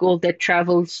piece of gold that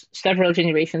travels several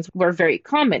generations were very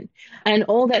common. And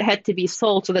all that had to be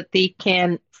sold so that they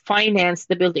can finance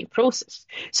the building process.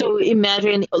 So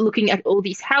imagine looking at all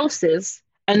these houses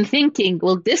and thinking,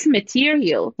 well, this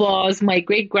material was my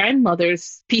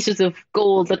great-grandmother's pieces of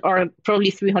gold that are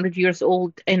probably 300 years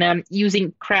old, and I'm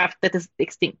using craft that is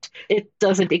extinct. It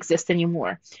doesn't exist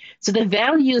anymore. So the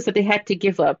values that they had to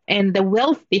give up and the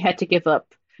wealth they had to give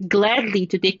up gladly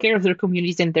to take care of their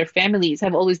communities and their families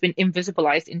have always been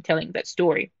invisibilized in telling that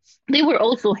story. They were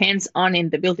also hands-on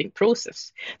in the building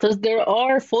process. So there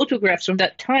are photographs from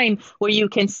that time where you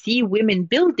can see women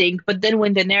building, but then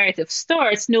when the narrative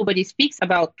starts, nobody speaks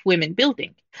about women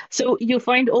building. So you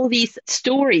find all these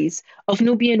stories of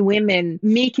Nubian women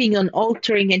making and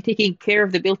altering and taking care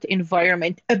of the built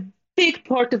environment. A big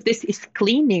part of this is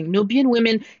cleaning. Nubian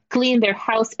women clean their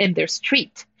house and their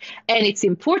street. And it's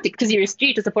important because your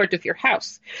street is a part of your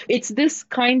house. It's this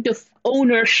kind of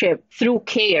ownership through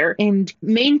care and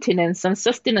maintenance and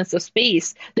sustenance of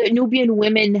space that Nubian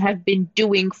women have been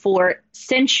doing for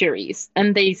centuries.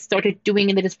 And they started doing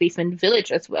in the displacement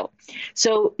village as well.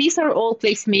 So these are all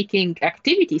placemaking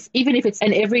activities, even if it's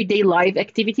an everyday live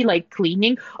activity like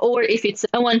cleaning, or if it's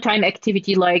a one-time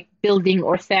activity like building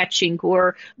or thatching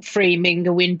or framing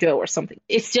a window or something.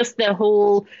 It's just the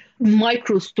whole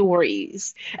micro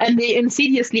stories, and they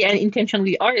insidiously and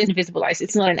intentionally are invisibilized.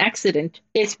 It's not an accident.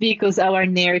 It's because our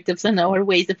narratives and our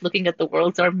ways of looking at the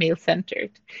world are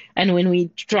male-centered. And when we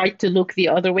tried to look the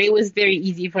other way, it was very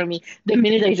easy for me. The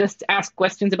minute I just asked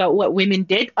questions about what women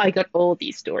did, I got all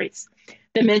these stories.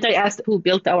 The minute I asked who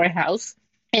built our house,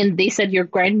 And they said, your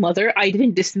grandmother. I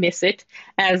didn't dismiss it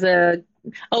as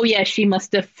oh yeah, she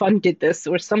must have funded this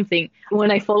or something.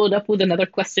 When I followed up with another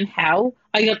question, how,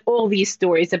 I got all these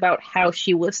stories about how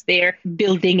she was there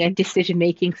building and decision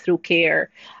making through care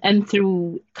and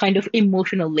through kind of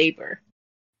emotional labor.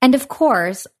 And of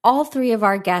course, all three of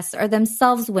our guests are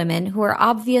themselves women who are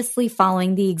obviously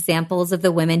following the examples of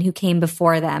the women who came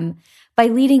before them by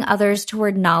leading others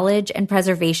toward knowledge and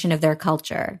preservation of their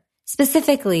culture.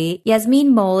 Specifically,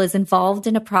 Yasmin Mole is involved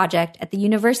in a project at the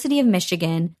University of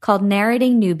Michigan called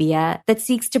Narrating Nubia that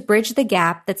seeks to bridge the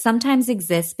gap that sometimes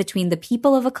exists between the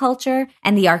people of a culture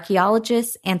and the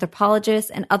archaeologists,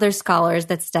 anthropologists, and other scholars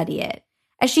that study it.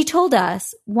 As she told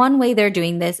us, one way they're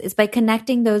doing this is by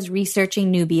connecting those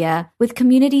researching Nubia with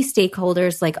community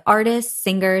stakeholders like artists,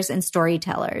 singers, and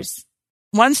storytellers.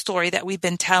 One story that we've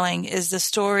been telling is the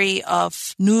story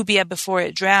of Nubia before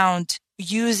it drowned,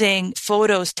 using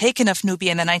photos taken of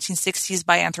Nubia in the 1960s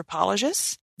by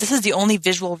anthropologists. This is the only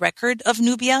visual record of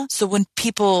Nubia. So when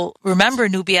people remember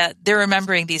Nubia, they're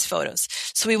remembering these photos.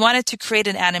 So we wanted to create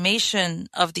an animation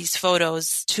of these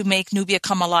photos to make Nubia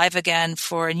come alive again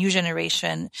for a new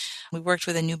generation. We worked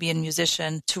with a Nubian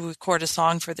musician to record a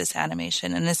song for this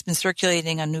animation, and it's been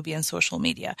circulating on Nubian social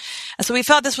media. And so we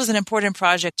felt this was an important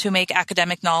project to make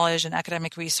academic knowledge and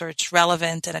academic research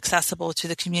relevant and accessible to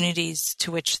the communities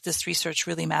to which this research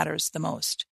really matters the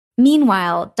most.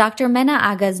 Meanwhile, Dr. Mena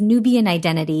Aga's Nubian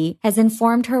identity has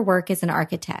informed her work as an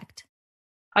architect.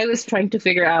 I was trying to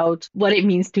figure out what it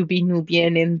means to be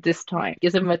Nubian in this time,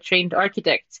 because I'm a trained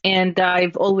architect, and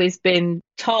I've always been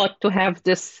taught to have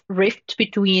this rift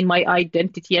between my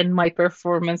identity and my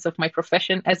performance of my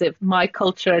profession, as if my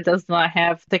culture does not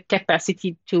have the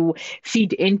capacity to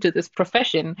feed into this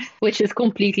profession, which is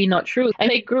completely not true.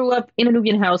 And I grew up in a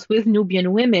Nubian house with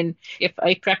Nubian women. If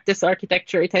I practice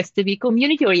architecture, it has to be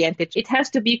community-oriented. It has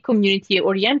to be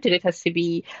community-oriented. It has to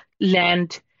be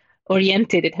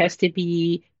land-oriented. It has to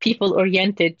be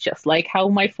people-oriented, just like how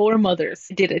my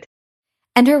foremothers did it.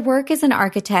 And her work as an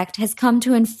architect has come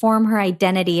to inform her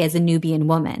identity as a Nubian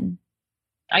woman.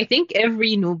 I think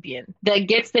every Nubian that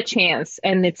gets the chance,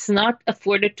 and it's not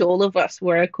afforded to all of us,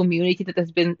 we're a community that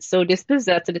has been so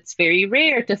dispossessed that it's very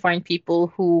rare to find people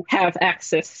who have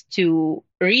access to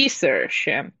research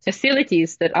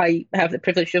facilities that I have the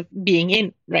privilege of being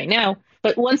in right now.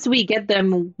 But once we get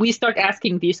them, we start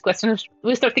asking these questions.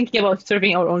 We start thinking about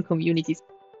serving our own communities.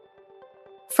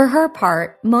 For her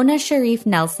part, Mona Sharif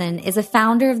Nelson is a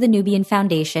founder of the Nubian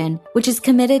Foundation, which is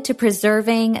committed to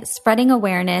preserving, spreading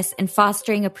awareness, and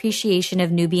fostering appreciation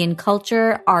of Nubian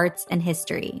culture, arts, and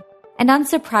history. And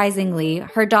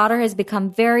unsurprisingly, her daughter has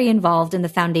become very involved in the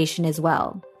foundation as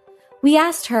well. We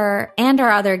asked her and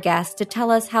our other guests to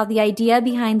tell us how the idea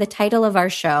behind the title of our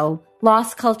show,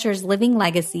 Lost Cultures Living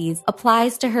Legacies,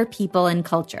 applies to her people and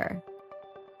culture.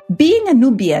 Being a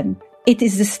Nubian, it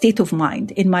is a state of mind,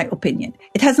 in my opinion.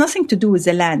 It has nothing to do with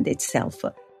the land itself.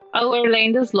 Our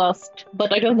land is lost,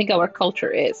 but I don't think our culture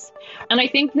is. And I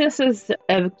think this is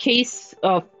a case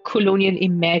of colonial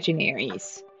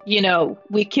imaginaries. You know,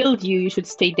 we killed you, you should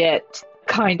stay dead,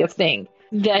 kind of thing.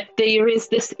 That there is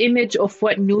this image of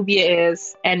what Nubia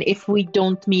is, and if we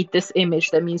don't meet this image,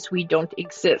 that means we don't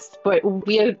exist. But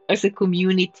we as a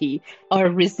community are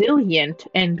resilient,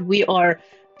 and we are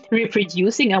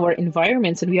reproducing our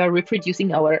environments, and we are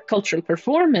reproducing our cultural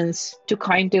performance to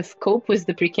kind of cope with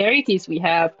the precarities we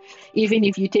have. Even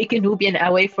if you take a Nubian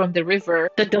away from the river,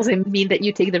 that doesn't mean that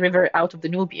you take the river out of the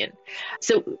Nubian.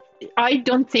 So I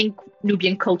don't think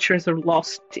Nubian cultures are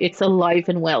lost. It's alive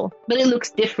and well, but it looks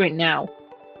different now.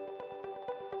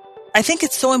 I think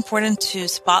it's so important to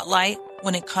spotlight,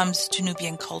 when it comes to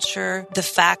Nubian culture, the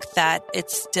fact that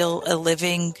it's still a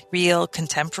living, real,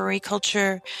 contemporary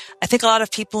culture. I think a lot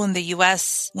of people in the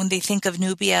U.S., when they think of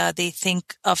Nubia, they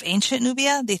think of ancient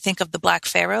Nubia. They think of the Black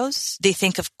Pharaohs. They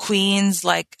think of queens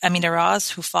like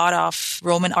Ameneras, who fought off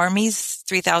Roman armies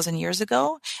 3,000 years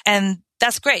ago. And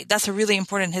that's great. That's a really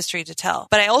important history to tell.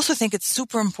 But I also think it's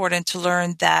super important to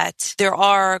learn that there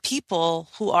are people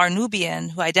who are Nubian,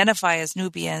 who identify as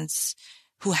Nubians,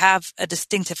 who have a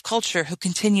distinctive culture, who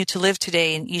continue to live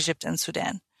today in Egypt and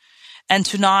Sudan, and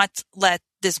to not let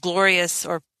this glorious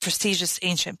or prestigious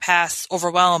ancient past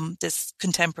overwhelm this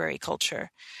contemporary culture.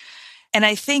 And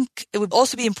I think it would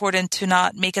also be important to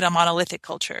not make it a monolithic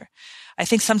culture. I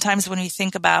think sometimes when we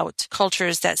think about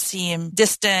cultures that seem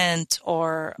distant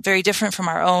or very different from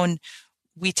our own,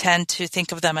 we tend to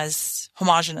think of them as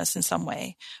homogenous in some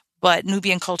way. But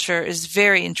Nubian culture is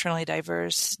very internally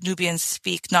diverse. Nubians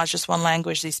speak not just one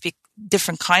language, they speak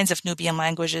different kinds of Nubian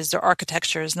languages. Their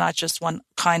architecture is not just one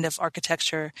kind of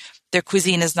architecture. Their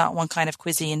cuisine is not one kind of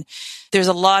cuisine. There's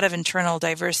a lot of internal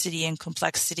diversity and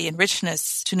complexity and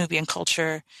richness to Nubian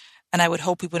culture, and I would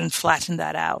hope we wouldn't flatten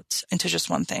that out into just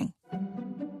one thing.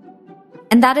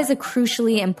 And that is a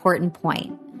crucially important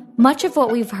point. Much of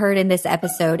what we've heard in this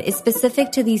episode is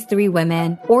specific to these three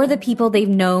women or the people they've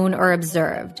known or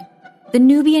observed. The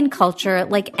Nubian culture,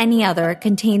 like any other,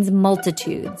 contains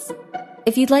multitudes.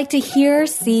 If you'd like to hear,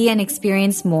 see, and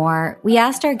experience more, we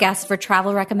asked our guests for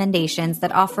travel recommendations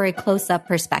that offer a close-up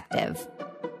perspective.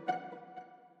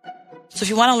 So if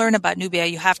you want to learn about Nubia,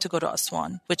 you have to go to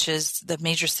Aswan, which is the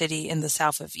major city in the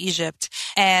south of Egypt.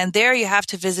 And there you have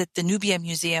to visit the Nubia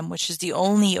Museum, which is the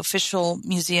only official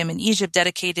museum in Egypt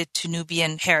dedicated to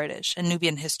Nubian heritage and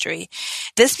Nubian history.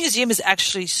 This museum is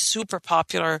actually super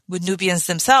popular with Nubians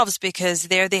themselves because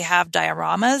there they have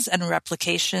dioramas and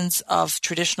replications of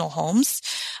traditional homes.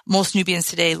 Most Nubians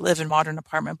today live in modern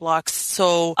apartment blocks.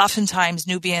 So oftentimes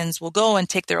Nubians will go and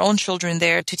take their own children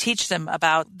there to teach them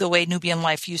about the way Nubian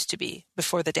life used to be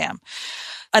before the dam.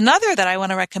 Another that I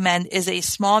want to recommend is a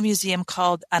small museum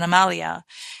called Animalia.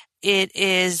 It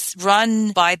is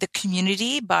run by the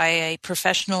community, by a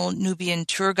professional Nubian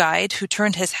tour guide who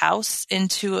turned his house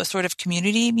into a sort of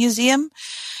community museum.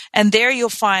 And there you'll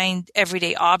find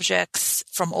everyday objects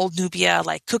from old Nubia,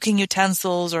 like cooking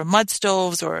utensils or mud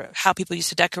stoves or how people used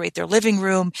to decorate their living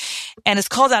room. And it's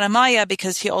called Animalia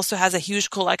because he also has a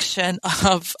huge collection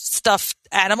of stuffed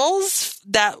animals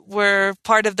that were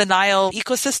part of the Nile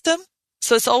ecosystem.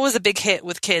 So it's always a big hit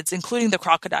with kids, including the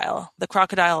crocodile. The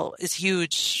crocodile is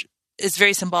huge. It's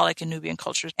very symbolic in Nubian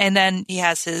culture. And then he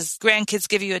has his grandkids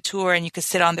give you a tour and you can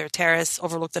sit on their terrace,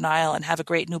 overlook the Nile, and have a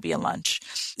great Nubian lunch.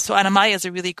 So Animalia is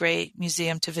a really great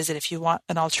museum to visit if you want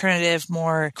an alternative,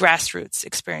 more grassroots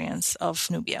experience of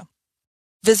Nubia.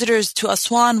 Visitors to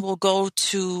Aswan will go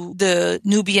to the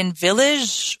Nubian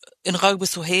village in Ragb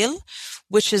Suhail,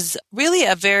 which is really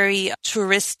a very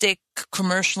touristic,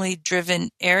 commercially driven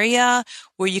area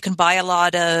where you can buy a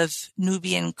lot of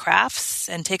Nubian crafts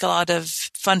and take a lot of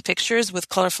fun pictures with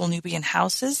colorful Nubian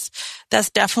houses.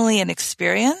 That's definitely an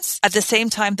experience. At the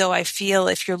same time, though, I feel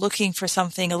if you're looking for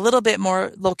something a little bit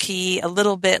more low-key, a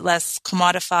little bit less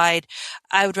commodified,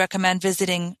 I would recommend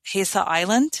visiting Hesa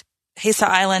Island. Hesa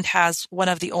Island has one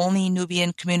of the only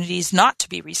Nubian communities not to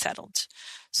be resettled.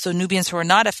 So Nubians who are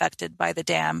not affected by the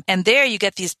dam. And there you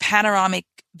get these panoramic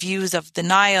views of the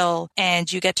Nile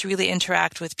and you get to really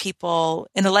interact with people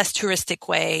in a less touristic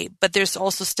way. But there's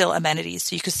also still amenities.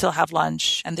 So you could still have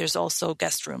lunch and there's also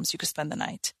guest rooms. You could spend the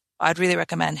night. I'd really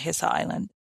recommend Hesa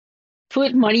Island.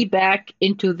 Put money back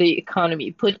into the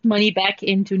economy. Put money back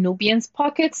into Nubians'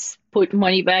 pockets. Put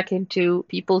money back into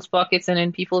people's pockets and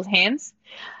in people's hands.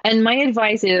 And my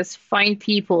advice is find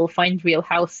people, find real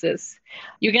houses.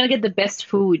 You're going to get the best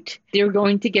food. You're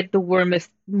going to get the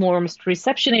warmest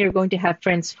reception, and you're going to have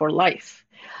friends for life.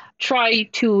 Try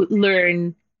to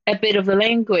learn a bit of the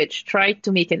language. Try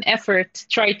to make an effort.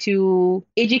 Try to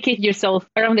educate yourself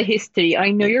around the history.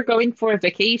 I know you're going for a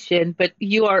vacation, but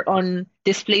you are on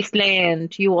displaced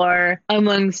land. You are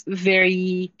amongst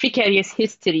very precarious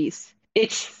histories.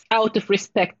 It's out of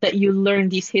respect that you learn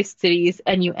these histories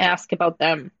and you ask about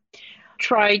them.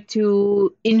 Try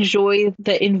to enjoy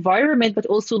the environment, but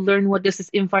also learn what does this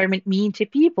environment mean to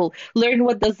people. Learn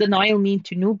what does the Nile mean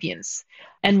to Nubians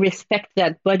and respect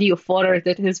that body of water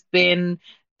that has been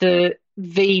the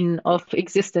vein of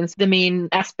existence, the main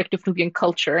aspect of Nubian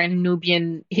culture and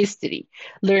Nubian history.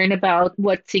 Learn about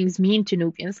what things mean to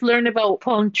Nubians. Learn about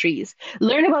palm trees.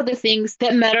 Learn about the things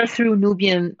that matter through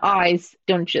Nubian eyes.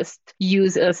 Don't just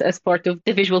use us as part of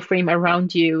the visual frame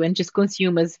around you and just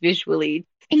consume us visually.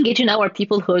 Engage in our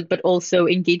peoplehood, but also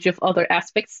engage with other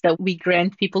aspects that we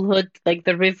grant peoplehood, like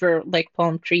the river, like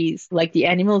palm trees, like the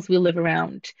animals we live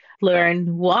around.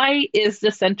 Learn why is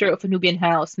the center of a Nubian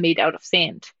house made out of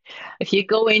sand. If you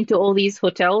go into all these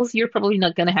hotels, you're probably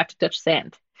not going to have to touch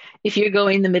sand. If you go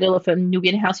in the middle of a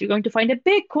Nubian house, you're going to find a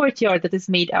big courtyard that is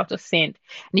made out of sand.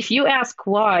 And if you ask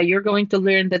why, you're going to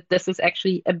learn that this is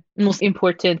actually a most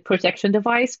important protection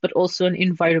device, but also an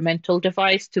environmental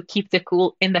device to keep the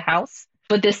cool in the house.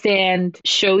 But the sand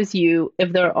shows you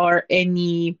if there are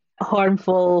any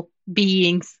harmful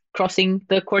beings crossing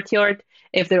the courtyard.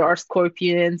 if there are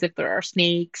scorpions, if there are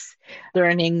snakes,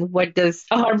 learning what does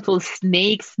a harmful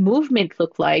snake's movement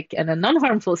look like and a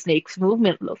non-harmful snake's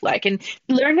movement look like, and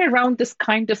learn around this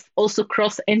kind of also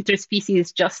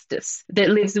cross-interspecies justice that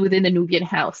lives within the Nubian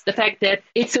house. The fact that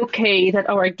it's okay that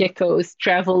our geckos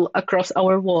travel across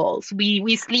our walls.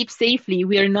 We sleep safely.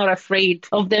 We are not afraid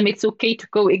of them. It's okay to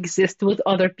coexist with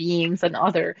other beings and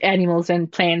other animals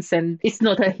and plants, and it's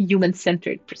not a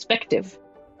human-centered perspective.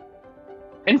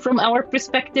 And from our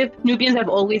perspective, Nubians have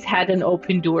always had an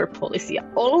open door policy.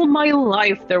 All my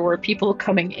life, there were people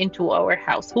coming into our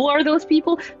house. Who are those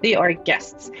people? They are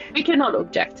guests. We cannot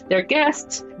object. They're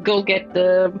guests. Go get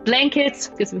the blankets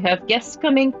because we have guests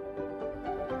coming.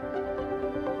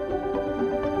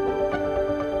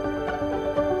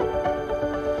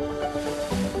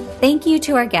 Thank you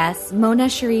to our guests, Mona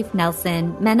Sharif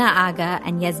Nelson, Mena Aga,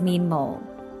 and Yasmin Mole.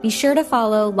 Be sure to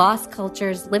follow Lost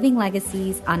Cultures Living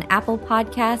Legacies on Apple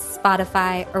Podcasts,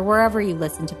 Spotify, or wherever you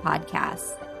listen to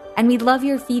podcasts. And we'd love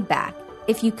your feedback.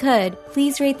 If you could,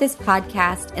 please rate this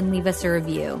podcast and leave us a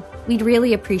review. We'd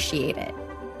really appreciate it.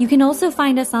 You can also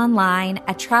find us online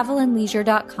at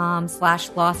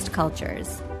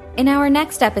travelandleisure.com/lostcultures. In our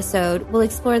next episode, we'll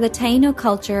explore the Taino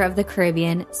culture of the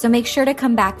Caribbean, so make sure to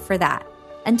come back for that.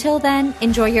 Until then,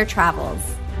 enjoy your travels.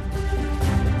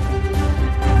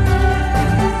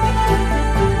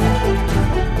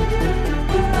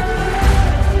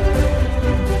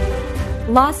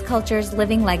 Lost Cultures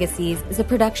Living Legacies is a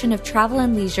production of Travel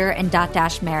and Leisure and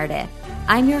Dotdash Meredith.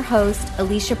 I'm your host,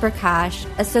 Alicia Prakash,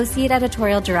 Associate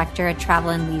Editorial Director at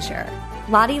Travel and Leisure.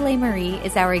 Lottie LeMarie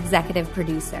is our executive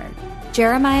producer.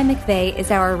 Jeremiah McVeigh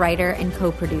is our writer and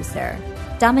co-producer.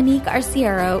 Dominique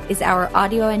Arciero is our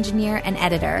audio engineer and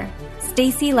editor.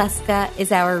 Stacy Leska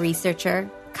is our researcher.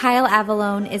 Kyle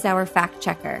Avalone is our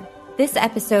fact-checker. This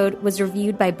episode was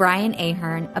reviewed by Brian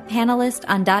Ahern, a panelist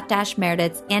on Dotdash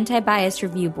Meredith's Anti-Bias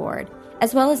Review Board,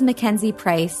 as well as Mackenzie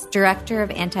Price, Director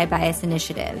of Anti-Bias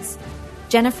Initiatives.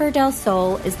 Jennifer Del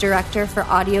Sol is Director for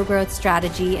Audio Growth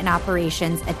Strategy and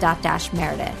Operations at Dotdash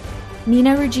Meredith.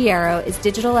 Nina Ruggiero is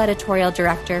Digital Editorial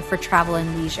Director for Travel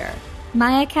and Leisure.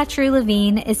 Maya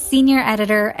Katru-Levine is Senior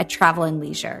Editor at Travel and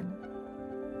Leisure.